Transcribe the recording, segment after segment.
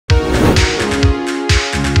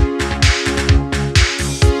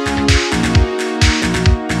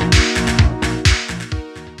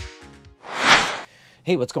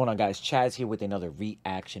Hey, what's going on, guys? Chaz here with another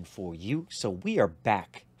reaction for you. So we are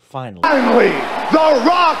back, finally. Finally, The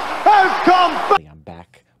Rock has come back. I'm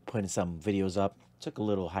back putting some videos up. Took a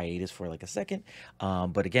little hiatus for like a second.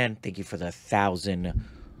 But again, thank you for the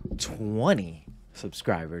 1,020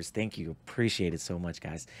 subscribers. Thank you. Appreciate it so much,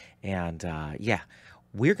 guys. And yeah,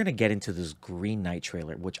 we're going to get into this Green Knight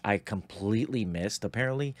trailer, which I completely missed,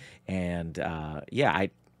 apparently. And yeah,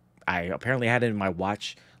 I apparently had it in my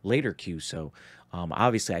watch later queue. So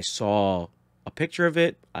obviously I saw a picture of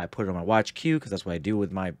it. I put it on my watch queue because that's what I do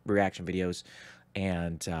with my reaction videos.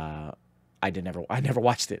 And I never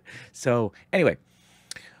watched it. So anyway,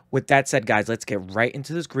 with that said, guys, let's get right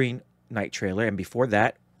into this Green Knight trailer. And before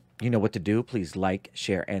that, you know what to do. Please like,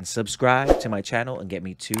 share, and subscribe to my channel and get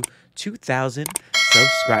me to 2,000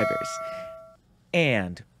 subscribers.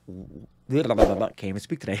 And can't even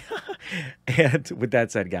speak today. And with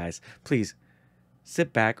that said, guys, please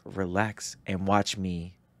sit back, relax, and watch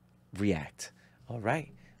me react. All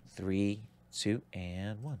right. 3, 2,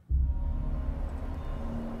 and 1.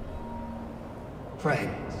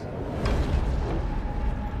 Friends,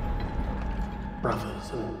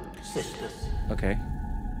 brothers and sisters, Okay.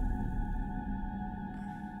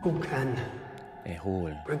 who can A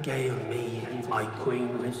hole. regale me and my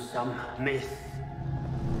queen with some myth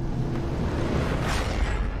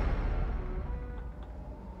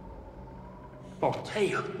or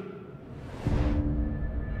tale?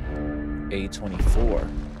 A24.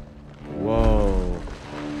 Whoa.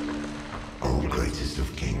 O greatest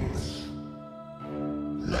of kings,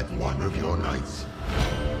 let one of your knights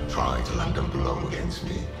try to land a blow against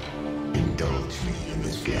me. Indulge me in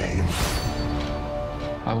this game.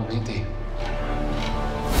 I will meet thee.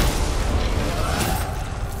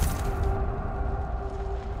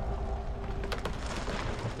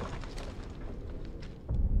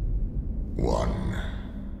 One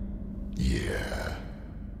year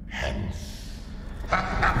hence.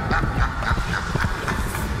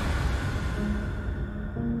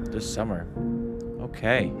 This summer.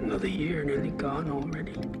 Okay. Another year nearly gone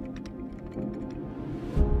already.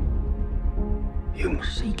 You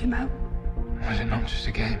must seek him out, Was it not just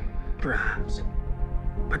a game? perhaps,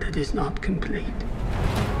 but it is not complete.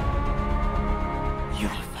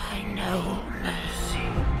 You'll find no mercy,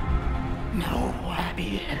 no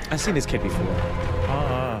happiness. I've seen this kid before.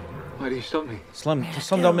 Why do you stop me?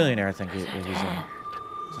 Slumdog Millionaire, I think it was.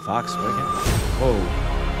 It's a fox. What again? Whoa.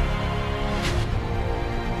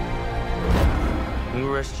 You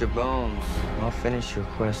rest your bones. I'll finish your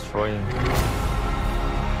quest for you.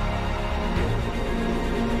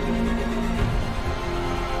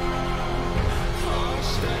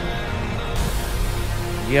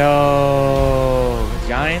 Yo,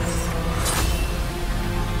 Giants.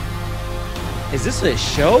 Is this a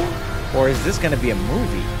show or is this going to be a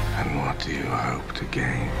movie? And what do you hope to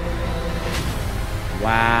gain?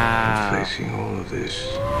 Wow. Facing all of this.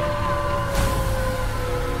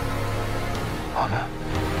 Honor.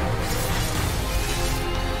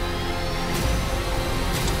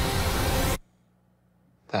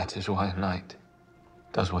 That is why a knight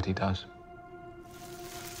does what he does.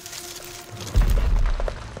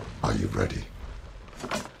 Are you ready?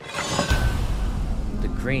 The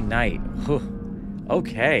Green Knight. Whew.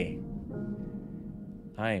 Okay.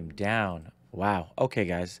 I am down. Wow. Okay,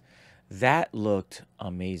 guys. That looked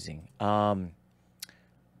amazing. I'm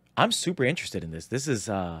super interested in this. This is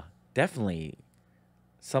definitely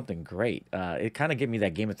something great. It kind of gave me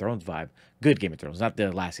that Game of Thrones vibe. Good Game of Thrones, not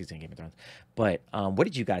the last season of Game of Thrones. But what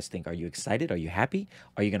did you guys think? Are you excited? Are you happy?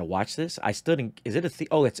 Are you gonna watch this? I still didn't. Is it a?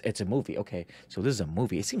 Oh, it's a movie. Okay, so this is a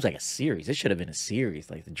movie. It seems like a series. It should have been a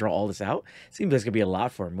series. Like to draw all this out, it seems like it's gonna be a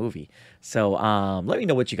lot for a movie. So let me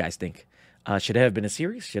know what you guys think. Should it have been a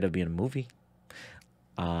series? Should it have been a movie?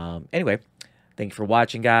 Anyway, thank you for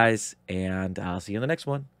watching, guys, and I'll see you in the next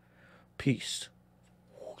one. Peace.